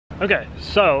Okay,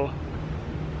 so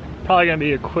probably gonna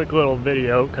be a quick little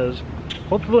video because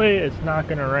hopefully it's not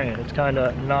gonna rain. It's kind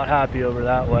of not happy over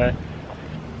that way.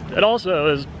 It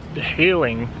also is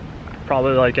hailing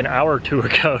probably like an hour or two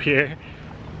ago here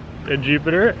in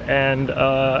Jupiter, and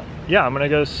yeah, I'm gonna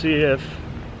go see if,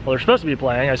 well, they're supposed to be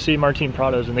playing. I see Martin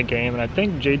Prado's in the game, and I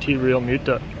think JT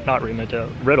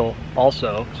Riddle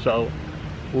also, so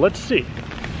let's see.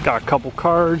 Got a couple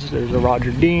cards. There's a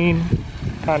Roger Dean,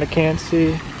 kind of can't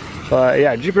see, but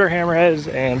yeah, Jupiter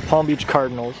Hammerheads and Palm Beach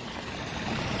Cardinals.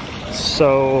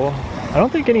 So I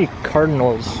don't think any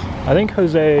Cardinals. I think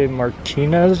Jose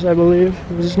Martinez, I believe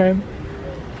was his name,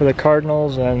 for the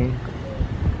Cardinals, and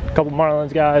a couple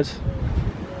Marlins guys.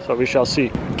 So we shall see.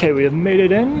 Okay, we have made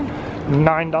it in.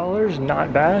 $9,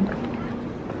 not bad.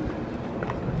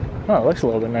 Oh, it looks a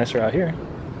little bit nicer out here.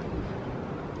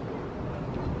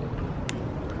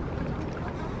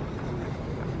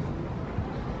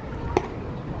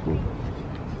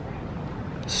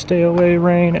 Stay away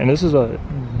rain, and this is a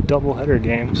doubleheader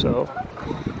game, so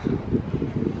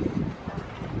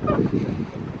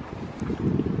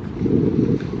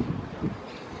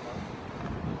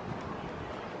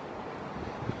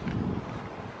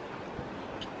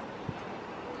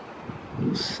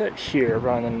sit here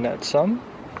around the net some.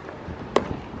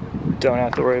 Don't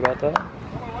have to worry about that.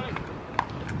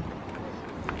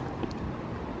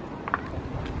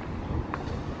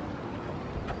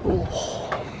 Ooh.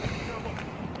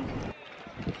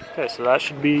 Okay, so that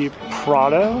should be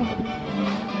Prado.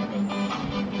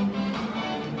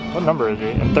 What number is he?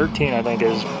 And 13, I think,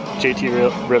 is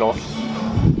JT Riddle.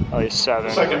 At least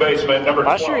 7. Second baseman, number 12,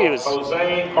 last year he was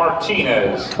Jose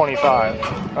Martinez. 25.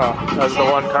 Oh, that was the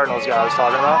one Cardinals guy I was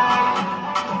talking about.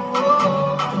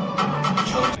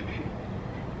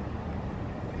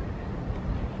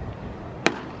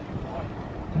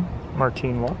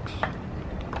 Martin Lux.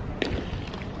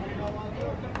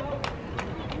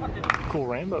 Cool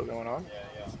rainbow going on.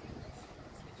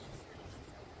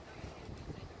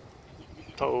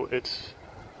 Oh, it's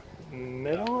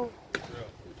middle?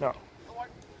 No.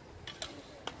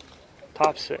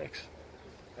 Top 6.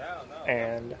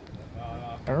 And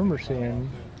I remember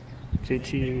seeing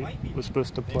JT was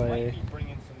supposed to play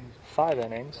 5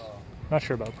 innings. Not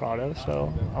sure about Prado,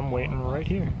 so I'm waiting right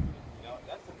here.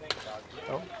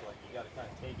 Oh.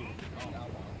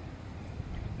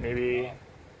 Maybe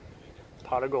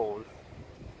pot of gold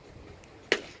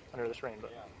under this rainbow.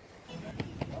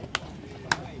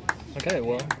 Okay,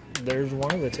 well, there's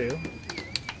one of the two.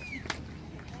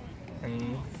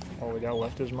 And all we got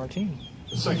left is Martin.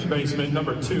 Second baseman,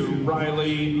 number 2,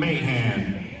 Riley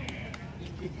Mahan.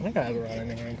 I think I have a Riley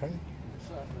Mahan card.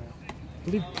 I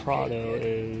believe Prado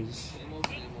is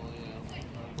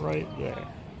right there.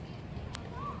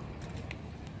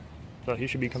 So he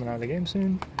should be coming out of the game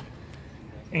soon.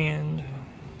 And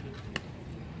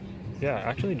yeah,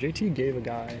 actually JT gave a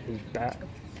guy his bat.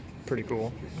 Pretty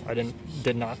cool. I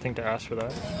did not think to ask for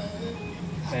that.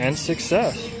 And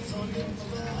success.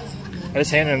 I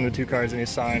just handed him the 2 cards and he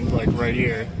signed like right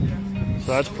here.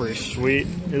 So that's pretty sweet.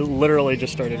 It literally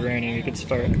just started raining. You could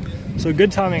start. So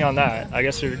good timing on that. I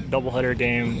guess their doubleheader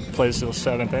game plays till the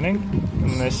 7th inning, and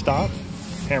then they stop.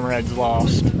 Hammerheads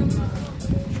lost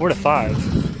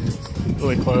 4-5.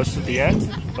 Really close at the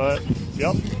end, but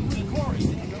yep.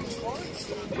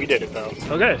 We did it though.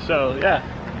 Okay, so yeah,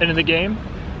 end of the game.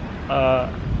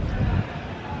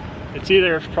 It's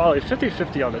either probably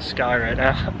 50-50 on the sky right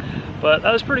now, but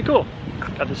that was pretty cool.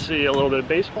 Got to see a little bit of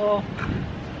baseball,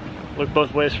 look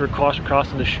both ways for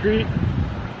crossing the street,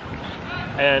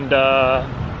 and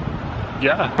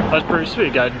yeah, that was pretty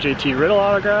sweet. Got JT Riddle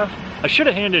autograph. I should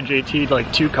have handed JT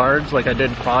like 2 cards like I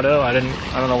did Prado. I don't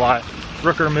know why.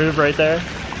 Rooker move right there.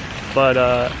 But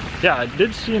yeah, I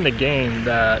did see in the game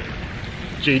that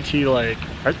JT like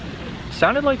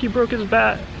sounded like he broke his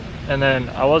bat, and then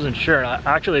I wasn't sure, and I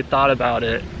actually thought about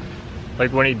it.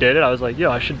 Like when he did it, I was like,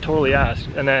 yo, I should totally ask.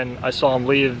 And then I saw him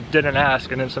leave, didn't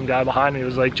ask, and then some guy behind me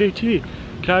was like, JT,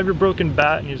 can I have your broken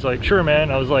bat? And he's like, sure, man.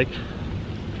 I was like,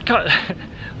 cut.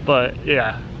 But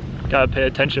yeah, gotta pay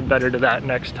attention better to that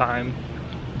next time.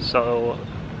 So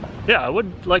yeah, I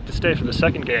would like to stay for the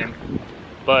second game,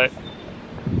 but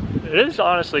it is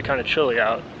honestly kind of chilly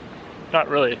out. Not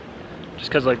really, just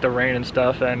because like the rain and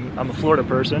stuff, and I'm a Florida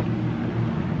person.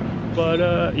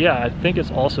 But yeah, I think it's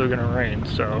also gonna rain,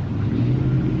 so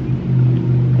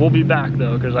we'll be back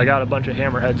though, because I got a bunch of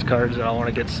Hammerheads cards that I want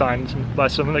to get signed by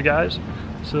some of the guys.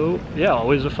 So yeah,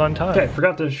 always a fun time. Okay,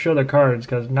 forgot to show the cards,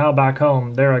 because now back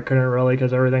home, there I couldn't really,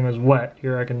 because everything was wet.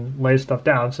 Here I can lay stuff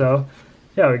down. So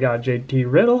yeah, we got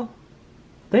JT Riddle.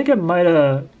 I think it might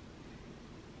have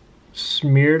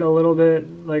smeared a little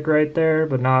bit, like right there,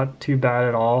 but not too bad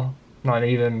at all. Not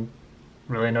even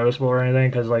really noticeable or anything,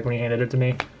 because like when he handed it to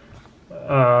me.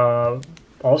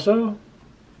 Also,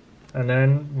 and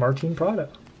then Martin Prado.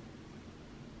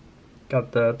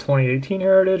 Got the 2018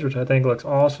 Heritage, which I think looks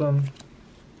awesome.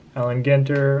 Alan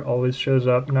Ginter always shows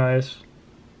up nice.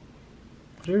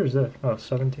 What year is this? Oh,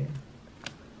 17.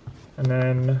 And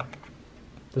then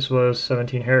this was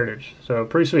 17 Heritage, so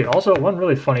pretty sweet. Also, one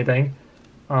really funny thing,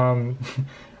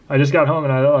 I just got home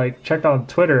and I like checked on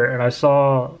Twitter and I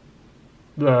saw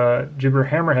the Jupiter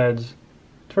Hammerheads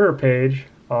Twitter page.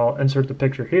 I'll insert the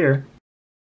picture here.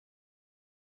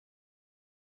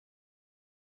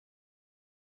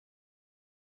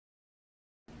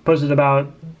 Posted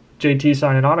about JT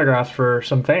signing autographs for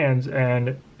some fans, and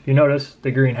if you notice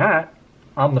the green hat,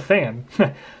 I'm the fan.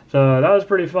 So that was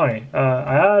pretty funny.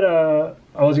 I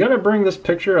was gonna bring this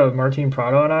picture of Martin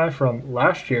Prado and I from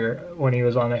last year when he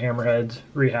was on the Hammerheads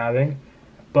rehabbing,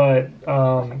 but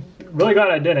really glad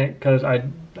I didn't, because I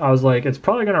was like, it's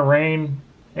probably gonna rain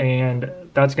and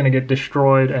that's gonna get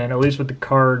destroyed, and at least with the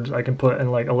cards I can put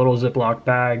in like a little Ziploc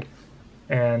bag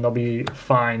and they'll be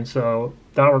fine. So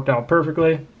that worked out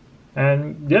perfectly.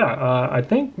 And yeah, I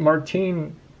think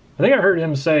Martin, I think I heard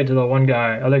him say to the other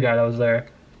guy that was there,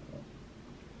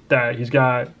 that he's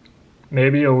got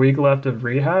maybe a week left of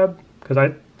rehab, because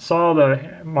I saw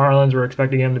the Marlins were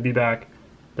expecting him to be back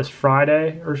this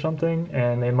Friday or something,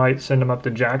 and they might send him up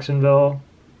to Jacksonville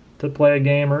to play a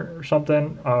game or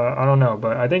something. I don't know,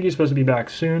 but I think he's supposed to be back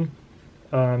soon.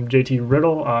 JT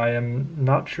Riddle, I am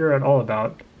not sure at all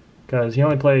about, because he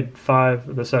only played 5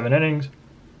 of the 7 innings,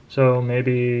 so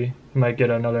maybe he might get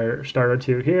another start or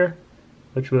two here,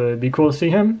 which would be cool to see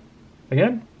him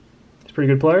again. He's a pretty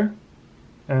good player.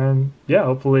 And yeah,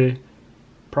 hopefully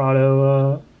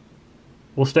Prado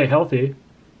will stay healthy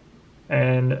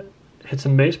and hit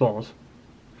some baseballs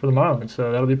for the Marlins.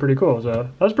 So that'll be pretty cool. So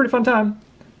that was a pretty fun time.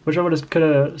 Wish I could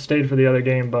have stayed for the other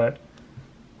game, but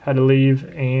had to leave.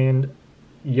 And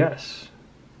yes,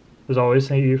 as always,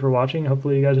 thank you for watching.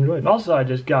 Hopefully you guys enjoyed. Also, I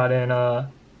just got in a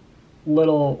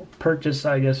little purchase,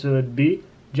 I guess it would be.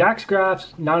 Jack's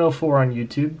Graphs 904 on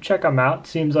YouTube. Check him out.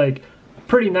 Seems like a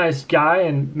pretty nice guy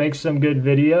and makes some good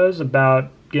videos about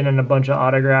getting a bunch of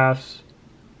autographs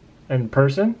in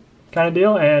person kind of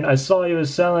deal. And I saw he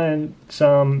was selling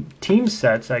some team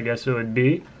sets, I guess it would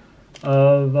be,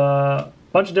 of a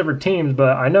bunch of different teams,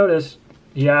 but I noticed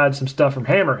he had some stuff from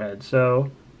Hammerheads, so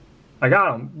I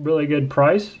got him. Really good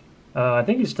price. I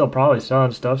think he's still probably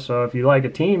selling stuff, so if you like a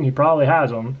team, he probably has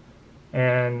them.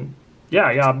 And yeah,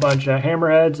 I got a bunch of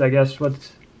Hammerheads. I guess what's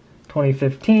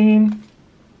 2015,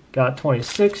 got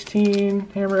 2016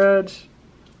 Hammerheads,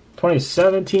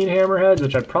 2017 Hammerheads,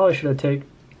 which I probably should have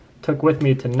took with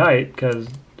me tonight, because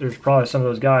there's probably some of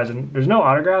those guys, and there's no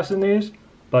autographs in these,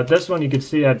 but this one you could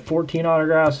see had 14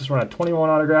 autographs, this one had 21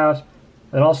 autographs,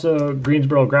 and also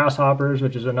Greensboro Grasshoppers,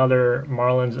 which is another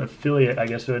Marlins affiliate, I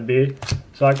guess it would be.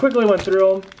 So I quickly went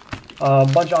through them. A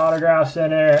bunch of autographs in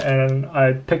there, and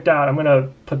I picked out, I'm going to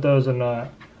put those in the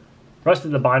rest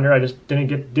of the binder. I just didn't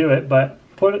get to do it, but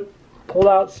pulled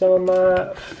out some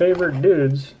favorite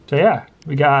dudes. So yeah,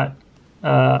 we got,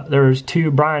 there was 2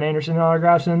 Brian Anderson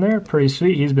autographs in there. Pretty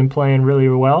sweet. He's been playing really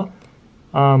well.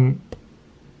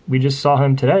 We just saw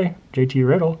him today, JT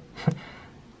Riddle.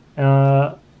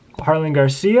 Harlan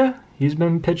Garcia, he's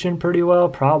been pitching pretty well.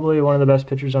 Probably one of the best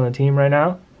pitchers on the team right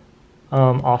now.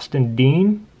 Austin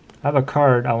Dean. I have a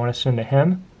card I want to send to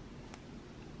him.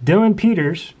 Dylan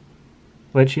Peters,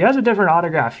 which he has a different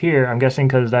autograph here. I'm guessing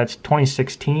because that's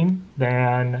 2016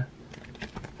 than,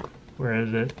 where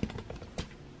is it?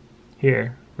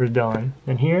 Here, where's Dylan?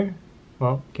 And here,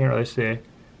 well, can't really see.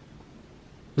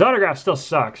 His autograph still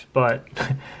sucks, but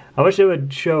I wish it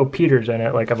would show Peters in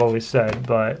it like I've always said.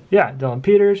 But yeah, Dylan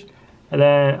Peters. And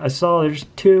then I saw there's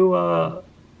 2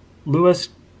 Luis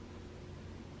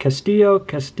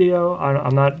Castillo,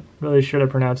 I'm not really sure the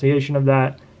pronunciation of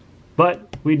that,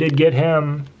 but we did get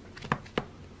him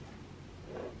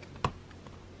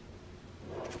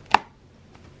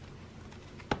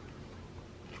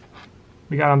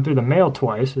through the mail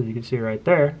twice, as you can see right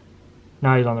there.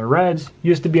 Now he's on the Reds.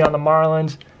 Used to be on the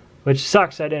Marlins, which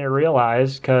sucks I didn't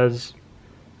realize, because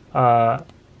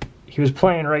he was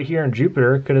playing right here in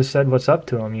Jupiter. Could have said what's up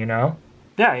to him, you know?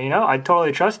 Yeah, you know, I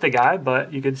totally trust the guy,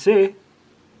 but you could see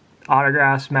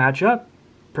autographs match up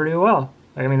pretty well.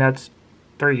 I mean, that's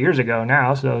 3 years ago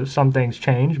now, so some things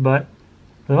change, but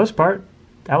for the most part,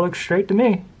 that looks straight to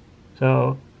me.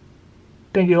 So,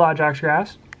 thank you a lot, Jack's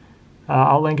Graphs.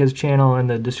 I'll link his channel in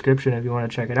the description if you want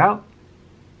to check it out.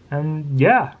 And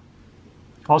yeah,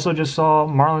 also just saw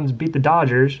Marlins beat the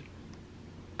Dodgers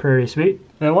Pretty sweet.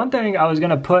 And one thing I was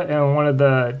gonna put in one of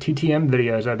the TTM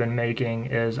videos I've been making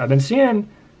is I've been seeing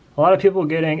a lot of people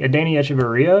getting Adeiny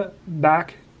Hechavarria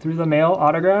back through the mail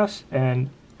autographs,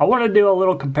 and I want to do a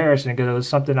little comparison because it was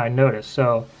something I noticed.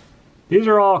 So these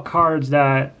are all cards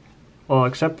that, well,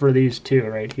 except for these two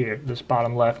right here, this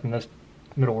bottom left and this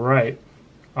middle right,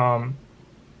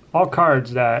 all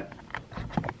cards that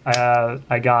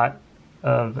I got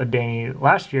of Adeiny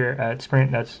last year at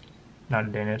Sprint. That's not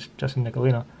Adeiny, it's Justin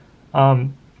Nicolino.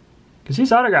 Because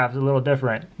his autograph is a little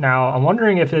different. Now, I'm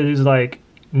wondering if it is like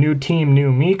new team,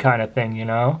 new me kind of thing, you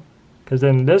know? Because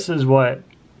then this is what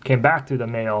came back through the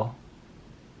mail,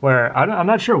 where I'm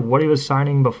not sure what he was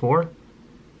signing before,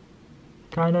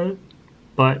 kind of,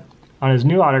 but on his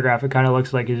new autograph, it kind of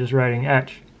looks like he's just writing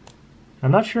Etch.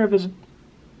 I'm not sure if is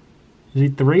he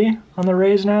 3 on the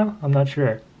Rays now? I'm not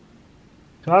sure.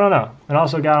 So I don't know. And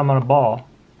also got him on a ball.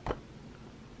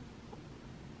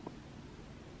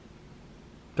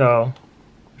 So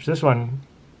this one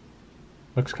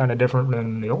looks kind of different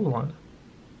than the old one.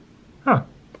 Huh.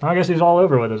 I guess he's all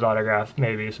over with his autograph,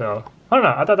 maybe. So I don't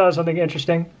know. I thought that was something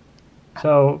interesting.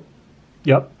 So,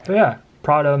 yep. But yeah,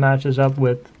 Prado matches up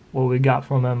with what we got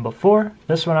from him before.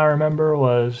 This one I remember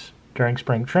was during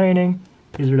spring training.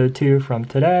 These are the two from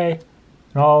today.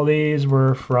 And all these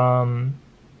were from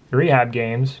the rehab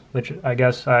games, which I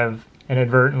guess I've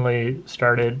inadvertently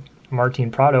started Martin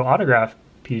Prado autograph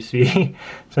PC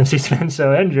since he's been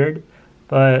so injured.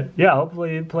 But yeah,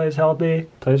 hopefully he plays healthy,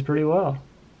 plays pretty well.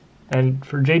 And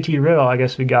for JT Riddle, I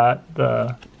guess we got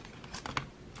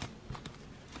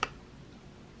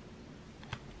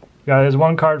his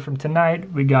one card from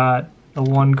tonight. We got the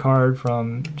one card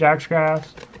from Jack's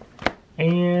Grass,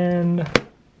 and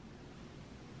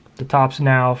the Topps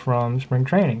Now from spring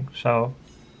training. So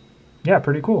yeah,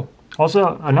 pretty cool.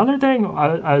 Also, another thing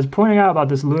I was pointing out about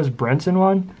this Lewis Brinson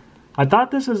one, I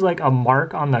thought this was like a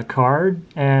mark on the card,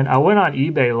 and I went on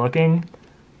eBay looking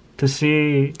to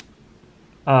see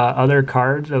other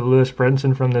cards of Lewis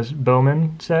Brinson from this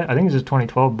Bowman set. I think this is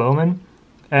 2012 Bowman,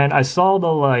 and I saw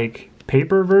the like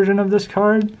paper version of this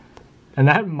card, and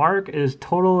that mark is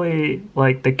totally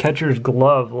like the catcher's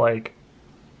glove, like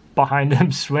behind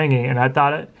him swinging. And I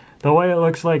thought the way it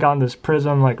looks like on this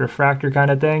prism, like refractor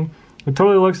kind of thing, it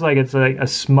totally looks like it's like a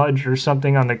smudge or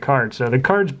something on the card. So the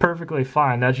card's perfectly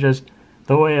fine. That's just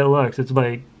the way it looks. It's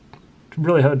like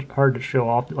really hard to show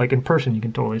off. Like in person, you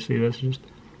can totally see this. Just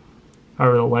I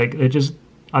really like it. Just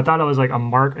I thought it was like a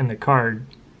mark in the card,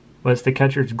 but it's the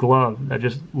catcher's glove that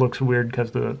just looks weird because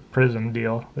of the prism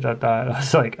deal. Which I thought I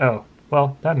was like, oh,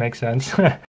 well, that makes sense.